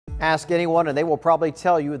Ask anyone and they will probably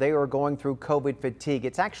tell you they are going through COVID fatigue.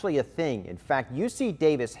 It's actually a thing. In fact, UC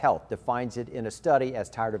Davis Health defines it in a study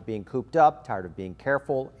as tired of being cooped up, tired of being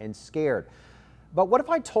careful and scared. But what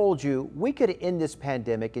if I told you we could end this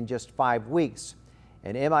pandemic in just 5 weeks?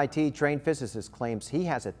 An MIT trained physicist claims he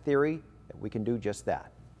has a theory that we can do just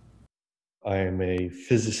that. I am a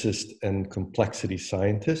physicist and complexity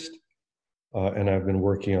scientist, and I've been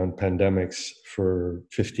working on pandemics for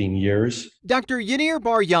 15 years. Dr. Yanir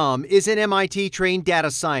Bar-Yam is an MIT-trained data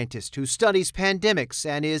scientist who studies pandemics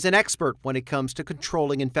and is an expert when it comes to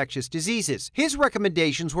controlling infectious diseases. His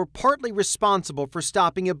recommendations were partly responsible for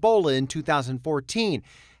stopping Ebola in 2014,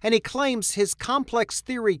 and he claims his complex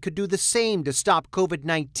theory could do the same to stop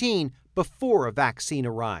COVID-19 before a vaccine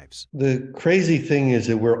arrives. The crazy thing is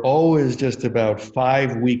that we're always just about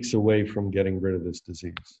 5 weeks away from getting rid of this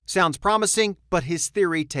disease. Sounds promising, but his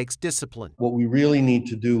theory takes discipline. What we really need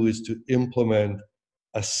to do is to implement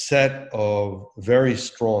a set of very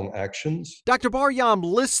strong actions. Dr. Bar-Yam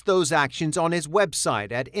lists those actions on his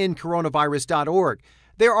website at endcoronavirus.org.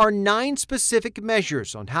 There are 9 specific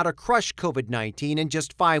measures on how to crush COVID-19 in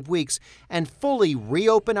just 5 weeks and fully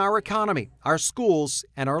reopen our economy, our schools,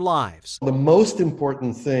 and our lives. The most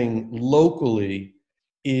important thing locally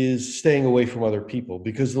is staying away from other people,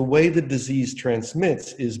 because the way the disease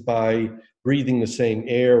transmits is by breathing the same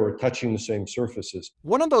air or touching the same surfaces.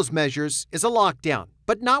 One of those measures is a lockdown,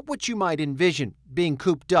 but not what you might envision, being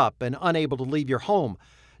cooped up and unable to leave your home.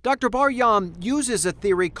 Dr. Bar-Yam uses a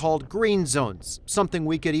theory called green zones, something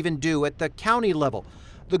we could even do at the county level.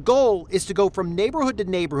 The goal is to go from neighborhood to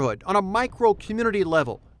neighborhood on a micro-community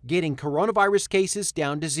level, getting coronavirus cases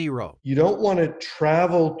down to 0. You don't want to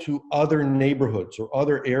travel to other neighborhoods or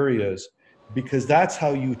other areas, because that's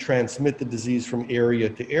how you transmit the disease from area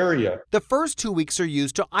to area. The first 2 weeks are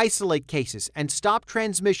used to isolate cases and stop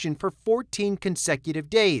transmission for 14 consecutive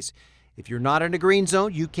days. If you're not in a green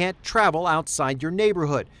zone, you can't travel outside your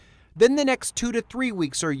neighborhood. Then the next 2 to 3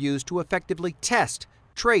 weeks are used to effectively test,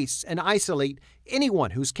 trace, and isolate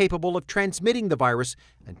anyone who's capable of transmitting the virus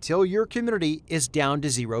until your community is down to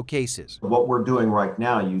 0 cases. What we're doing right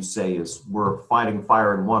now, you say, is we're fighting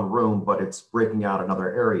fire in one room, but it's breaking out in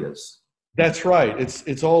other areas. That's right.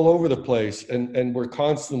 It's all over the place, and we're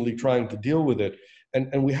constantly trying to deal with it.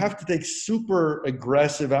 And we have to take super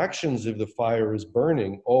aggressive actions if the fire is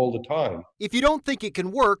burning all the time. If you don't think it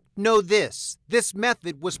can work, know this. This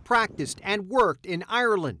method was practiced and worked in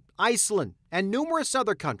Ireland, Iceland, and numerous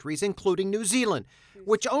other countries, including New Zealand,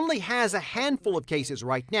 which only has a handful of cases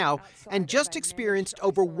right now and just experienced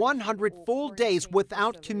over 100 full days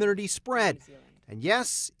without community spread. And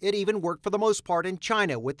yes, it even worked for the most part in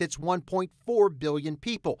China with its 1.4 billion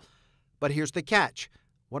people. But here's the catch.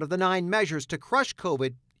 One of the 9 measures to crush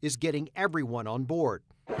COVID is getting everyone on board.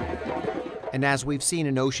 And as we've seen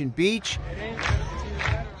in Ocean Beach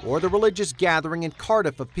or the religious gathering in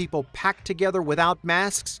Cardiff of people packed together without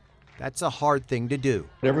masks, that's a hard thing to do.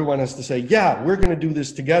 Everyone has to say, yeah, we're going to do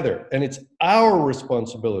this together. And it's our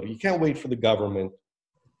responsibility. You can't wait for the government.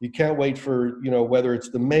 You can't wait for, whether it's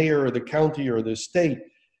the mayor or the county or the state.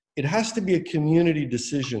 It has to be a community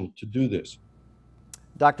decision to do this.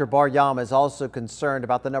 Dr. Bar-Yam is also concerned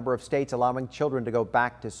about the number of states allowing children to go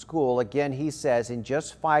back to school. Again, he says in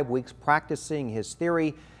just 5 weeks practicing his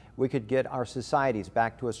theory, we could get our societies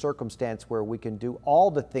back to a circumstance where we can do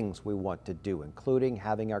all the things we want to do, including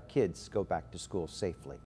having our kids go back to school safely.